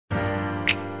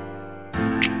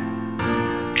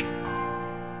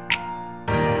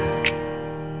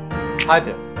Hi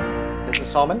there, this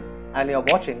is Soman and you're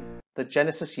watching the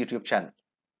Genesis YouTube channel.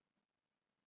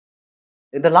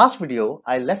 In the last video,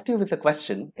 I left you with a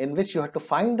question in which you had to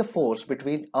find the force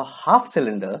between a half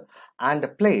cylinder and a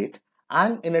plate,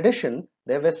 and in addition,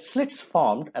 there were slits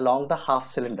formed along the half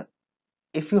cylinder.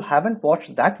 If you haven't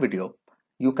watched that video,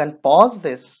 you can pause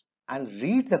this and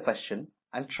read the question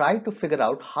and try to figure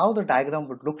out how the diagram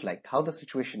would look like, how the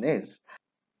situation is,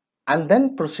 and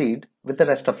then proceed with the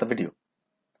rest of the video.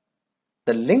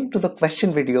 The link to the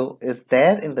question video is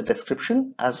there in the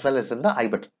description as well as in the I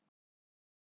button.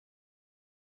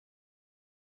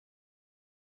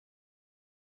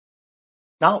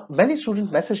 Now, many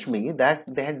students messaged me that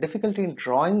they had difficulty in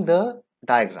drawing the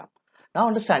diagram. Now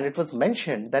understand, it was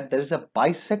mentioned that there is a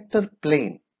bisector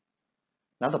plane.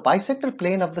 Now the bisector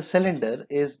plane of the cylinder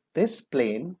is this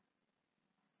plane,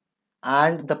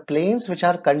 and the planes which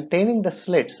are containing the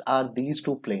slits are these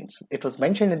two planes. It was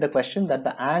mentioned in the question that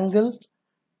the angle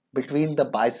between the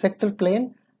bisector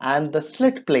plane and the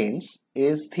slit planes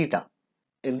is theta.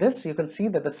 In this, you can see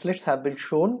that the slits have been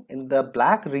shown in the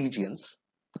black regions.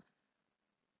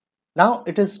 Now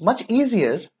it is much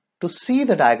easier to see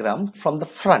the diagram from the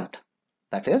front,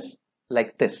 that is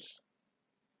like this.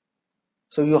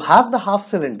 So you have the half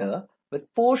cylinder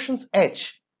with portions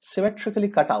H symmetrically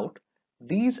cut out.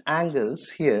 These angles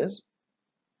here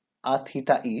are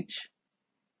theta each,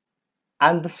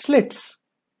 and the slits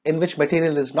in which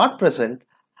material is not present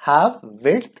have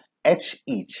width H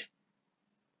each.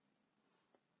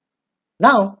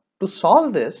 Now to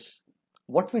solve this,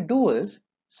 what we do is,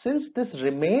 since this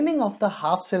remaining of the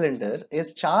half cylinder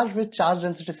is charged with charge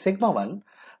density sigma 1,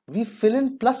 we fill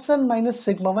in plus and minus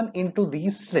sigma 1 into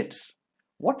these slits.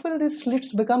 What will these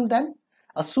slits become then?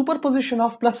 A superposition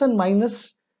of plus and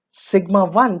minus sigma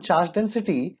 1 charge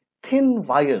density thin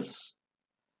wires.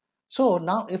 So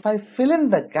now if I fill in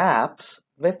the gaps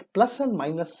with plus and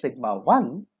minus sigma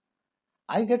 1,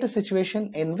 I get a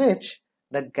situation in which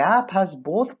the gap has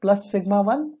both plus sigma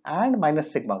 1 and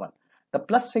minus sigma 1. The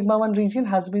plus sigma 1 region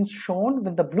has been shown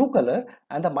with the blue color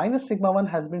and the minus sigma 1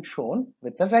 has been shown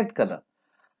with the red color.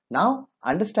 Now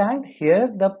understand, here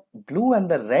the blue and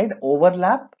the red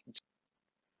overlap.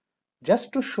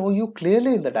 Just to show you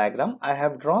clearly in the diagram, I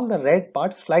have drawn the red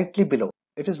part slightly below.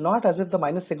 It is not as if the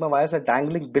minus sigma wires are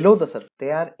dangling below the surface. They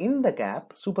are in the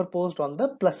gap superposed on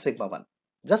the plus sigma 1.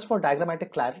 Just for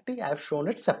diagrammatic clarity, I have shown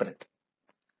it separate.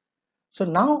 So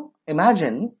now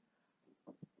imagine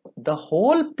the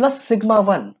whole plus sigma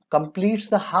 1 completes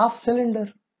the half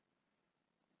cylinder,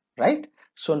 right?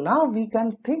 So now we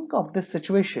can think of this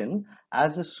situation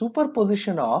as a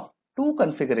superposition of two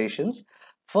configurations.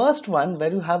 First one,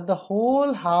 where you have the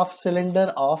whole half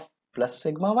cylinder of plus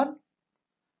sigma 1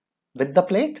 with the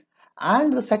plate,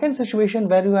 and the second situation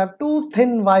where you have two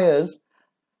thin wires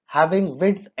having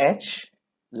width H,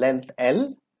 length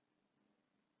L,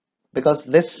 because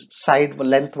this side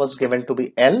length was given to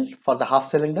be L for the half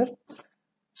cylinder.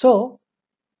 So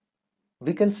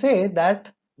we can say that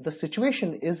the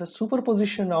situation is a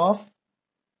superposition of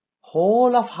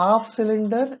whole of half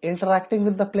cylinder interacting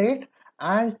with the plate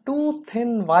and two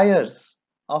thin wires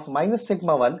of minus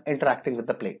sigma 1 interacting with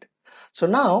the plate. So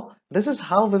now this is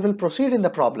how we will proceed in the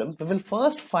problem. We will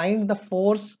first find the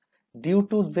force due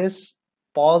to this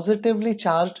positively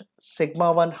charged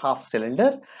sigma 1 half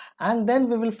cylinder, and then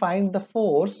we will find the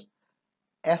force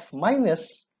F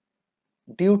minus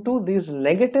due to these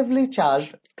negatively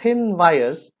charged thin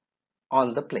wires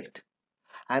on the plate.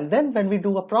 And then when we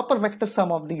do a proper vector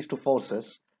sum of these two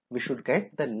forces, we should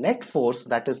get the net force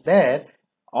that is there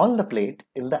on the plate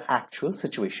in the actual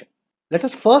situation. Let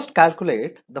us first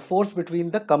calculate the force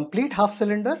between the complete half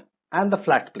cylinder and the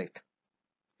flat plate.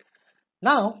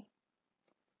 Now,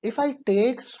 if I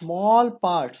take small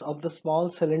parts of the small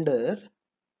cylinder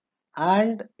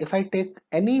and if I take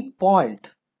any point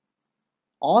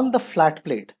on the flat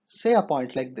plate, say a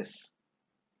point like this,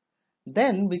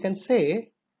 then we can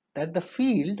say that the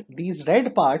field, these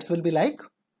red parts will be like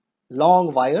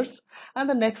long wires, and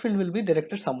the net field will be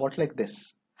directed somewhat like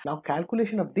this. Now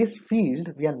calculation of this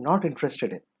field we are not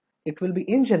interested in. It will be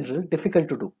in general difficult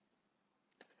to do.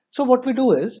 So what we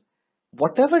do is,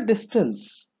 whatever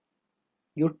distance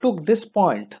you took this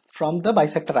point from the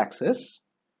bisector axis,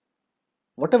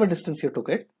 whatever distance you took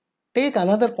it, take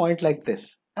another point like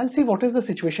this and see what is the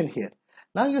situation here.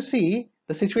 Now you see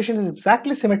the situation is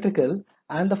exactly symmetrical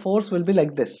and the force will be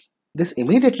like this. This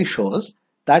immediately shows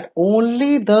that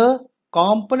only the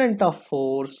component of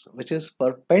force which is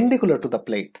perpendicular to the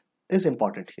plate is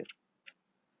important here.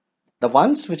 The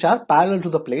ones which are parallel to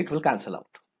the plate will cancel out.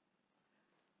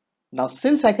 Now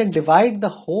since I can divide the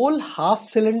whole half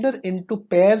cylinder into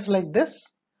pairs like this,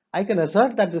 I can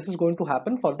assert that this is going to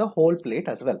happen for the whole plate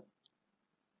as well.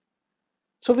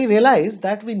 So we realize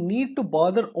that we need to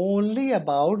bother only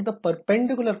about the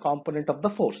perpendicular component of the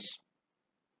force.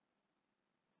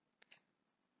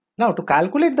 Now, to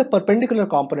calculate the perpendicular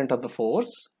component of the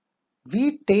force,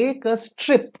 we take a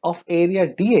strip of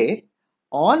area dA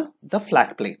on the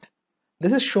flat plate.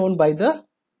 This is shown by the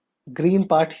green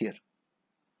part here.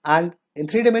 And in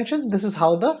 3 dimensions, this is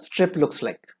how the strip looks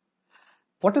like.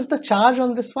 What is the charge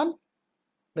on this one?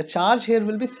 The charge here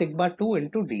will be sigma 2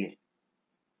 into dA.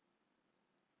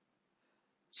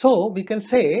 So we can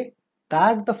say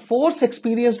that the force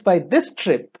experienced by this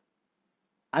strip,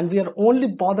 and we are only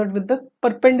bothered with the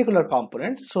perpendicular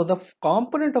component. So the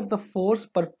component of the force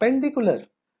perpendicular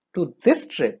to this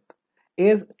strip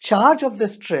is charge of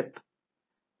this strip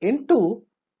into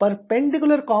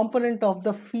perpendicular component of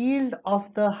the field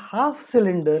of the half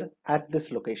cylinder at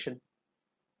this location.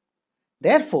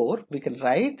 Therefore, we can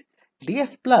write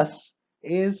dF plus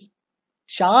is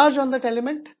charge on that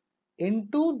element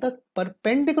into the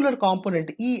perpendicular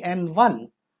component En1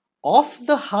 of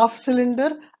the half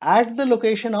cylinder at the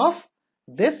location of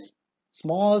this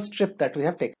small strip that we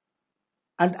have taken.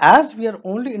 And as we are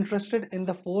only interested in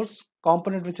the force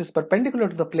component which is perpendicular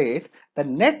to the plate, the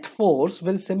net force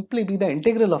will simply be the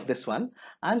integral of this one,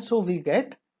 and so we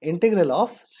get integral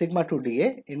of sigma 2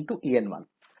 dA into En1.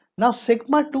 Now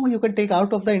sigma 2 you can take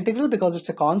out of the integral because it's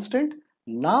a constant.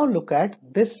 Now look at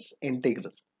this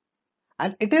integral,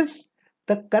 and it is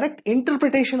the correct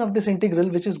interpretation of this integral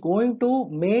which is going to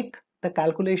make the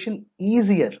calculation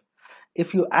easier.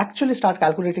 If you actually start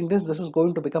calculating this is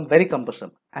going to become very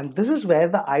cumbersome, and this is where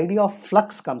the idea of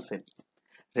flux comes in.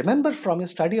 Remember from your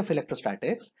study of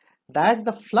electrostatics that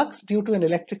the flux due to an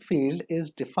electric field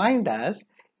is defined as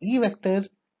E vector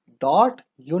dot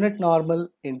unit normal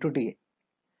into dA,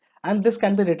 and this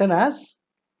can be written as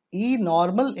E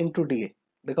normal into dA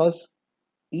because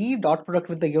E dot product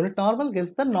with the unit normal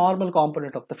gives the normal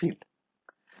component of the field.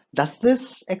 Does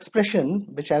this expression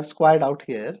which I have squared out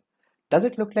here, does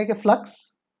it look like a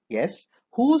flux? Yes.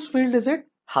 Whose field is it?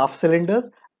 Half cylinders.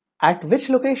 At which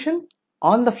location?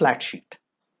 On the flat sheet.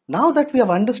 Now that we have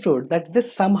understood that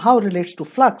this somehow relates to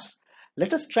flux,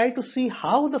 let us try to see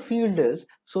how the field is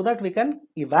so that we can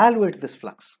evaluate this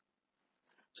flux.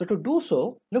 So to do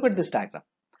so, look at this diagram.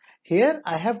 Here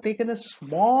I have taken a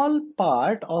small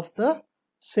part of the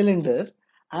cylinder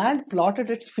and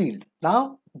plotted its field.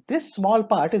 Now this small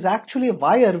part is actually a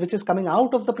wire which is coming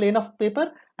out of the plane of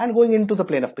paper and going into the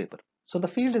plane of paper. So the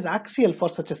field is axial for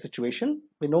such a situation.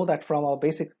 We know that from our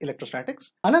basic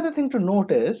electrostatics. Another thing to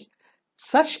note is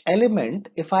such element,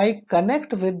 if I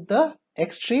connect with the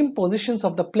extreme positions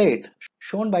of the plate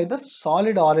shown by the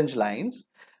solid orange lines,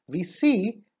 we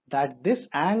see that this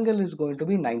angle is going to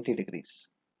be 90 degrees.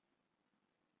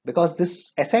 Because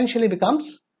this essentially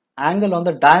becomes angle on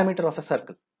the diameter of a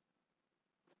circle.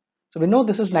 So we know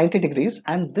this is 90 degrees,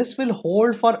 and this will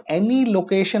hold for any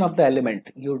location of the element.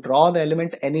 You draw the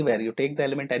element anywhere, you take the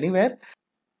element anywhere,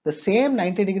 the same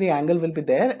 90-degree angle will be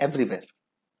there everywhere.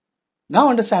 Now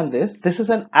understand this is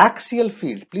an axial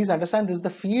field. Please understand this is the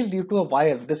field due to a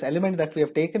wire. This element that we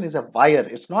have taken is a wire.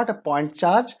 It's not a point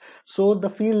charge. So the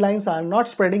field lines are not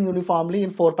spreading uniformly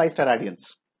in 4 pi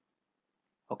steradians.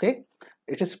 Okay.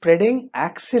 It is spreading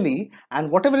axially,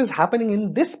 and whatever is happening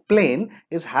in this plane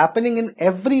is happening in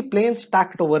every plane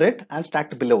stacked over it and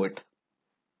stacked below it,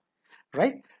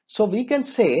 right? So we can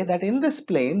say that in this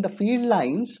plane the field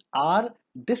lines are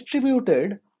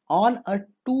distributed on a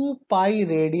 2 pi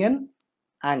radian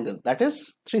angle, that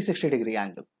is 360-degree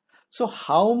angle. So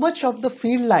how much of the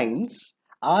field lines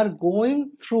are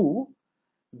going through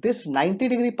this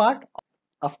 90-degree part?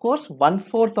 Of course,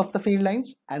 1/4 of the field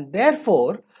lines, and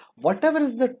therefore whatever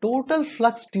is the total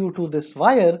flux due to this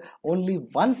wire, only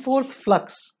 1/4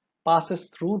 flux passes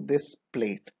through this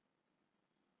plate.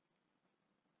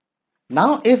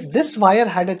 Now if this wire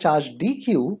had a charge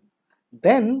dq,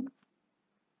 then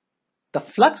the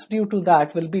flux due to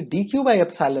that will be dq by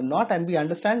epsilon naught, and we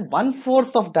understand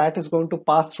 1/4 of that is going to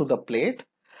pass through the plate.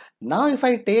 Now if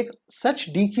I take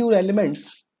such dq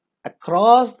elements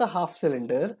across the half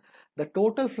cylinder, the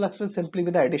total flux will simply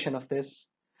be the addition of this.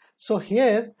 So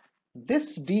here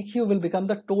this dq will become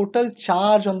the total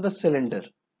charge on the cylinder.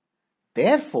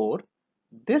 Therefore,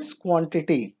 this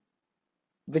quantity,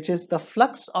 which is the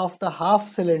flux of the half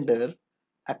cylinder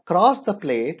across the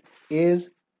plate,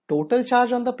 is total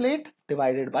charge on the plate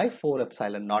divided by 4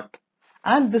 epsilon naught.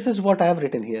 And this is what I have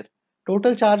written here.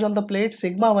 Total charge on the plate,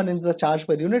 sigma 1 is the charge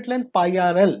per unit length, pi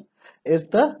RL is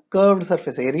the curved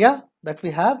surface area that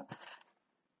we have,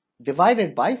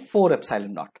 divided by 4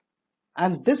 epsilon naught.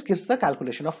 And this gives the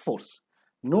calculation of force.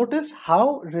 Notice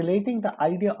how relating the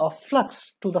idea of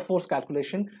flux to the force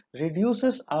calculation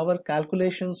reduces our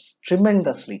calculations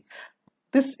tremendously.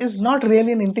 This is not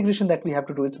really an integration that we have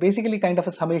to do. It's basically kind of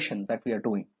a summation that we are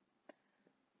doing.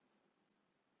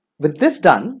 With this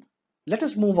done, let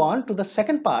us move on to the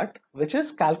second part, which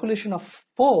is calculation of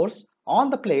force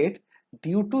on the plate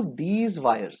due to these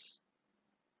wires.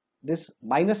 This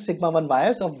minus sigma 1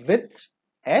 wires of width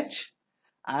h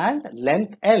and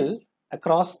length L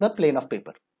across the plane of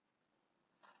paper.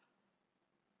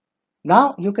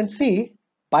 Now you can see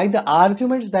by the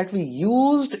arguments that we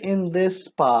used in this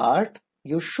part,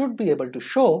 you should be able to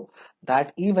show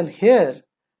that even here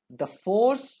the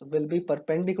force will be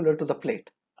perpendicular to the plate.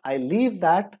 I leave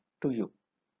that to you.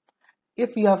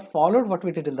 If we have followed what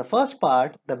we did in the first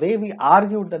part, the way we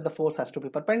argued that the force has to be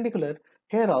perpendicular,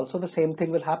 here also the same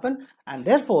thing will happen, and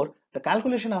therefore the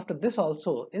calculation after this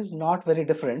also is not very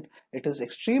different. It is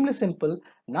extremely simple.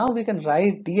 Now we can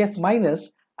write dF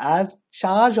minus as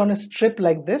charge on a strip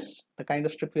like this, the kind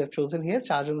of strip we have chosen here,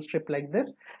 charge on a strip like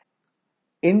this,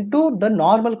 into the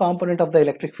normal component of the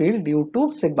electric field due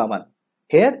to sigma 1.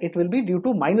 Here it will be due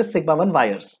to minus sigma 1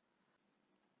 wires.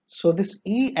 So this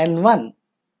En1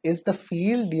 is the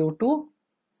field due to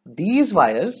these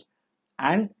wires,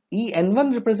 and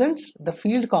En1 represents the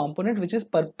field component which is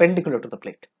perpendicular to the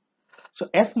plate. So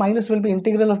F minus will be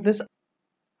integral of this.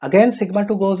 Again sigma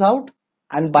 2 goes out,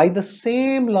 and by the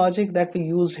same logic that we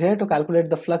used here to calculate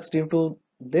the flux due to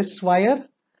this wire,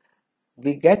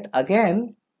 we get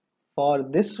again for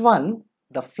this one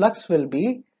the flux will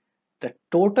be the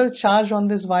total charge on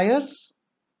these wires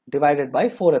divided by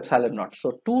 4 epsilon naught.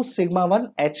 So 2 sigma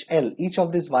 1 HL, each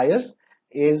of these wires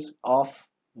is of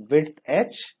width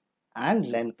h and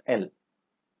length L.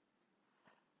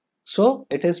 So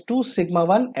it is 2 sigma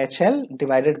 1 HL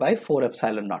divided by 4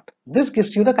 epsilon naught. This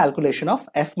gives you the calculation of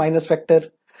F minus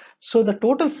vector. So the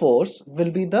total force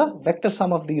will be the vector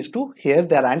sum of these two. Here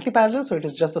they are anti-parallel, so it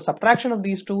is just the subtraction of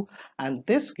these two, and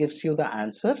this gives you the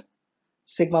answer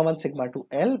sigma 1 sigma 2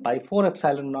 L by 4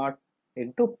 epsilon naught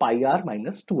into pi r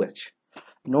minus 2h.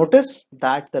 Notice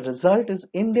that the result is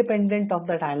independent of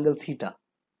that angle theta.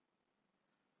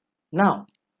 Now,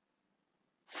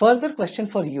 further question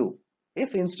for you.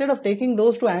 If instead of taking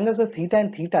those two angles as theta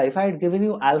and theta, if I had given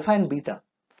you alpha and beta,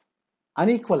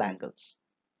 unequal angles,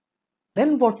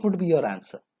 then what would be your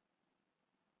answer?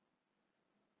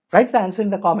 Write the answer in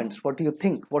the comments. What do you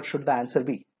think? What should the answer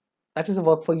be? That is a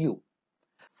work for you.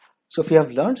 So if you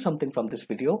have learned something from this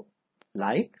video,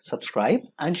 like, subscribe,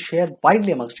 and share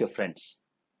widely amongst your friends.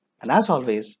 And as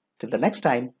always, till the next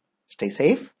time, stay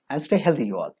safe and stay healthy,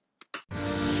 you all.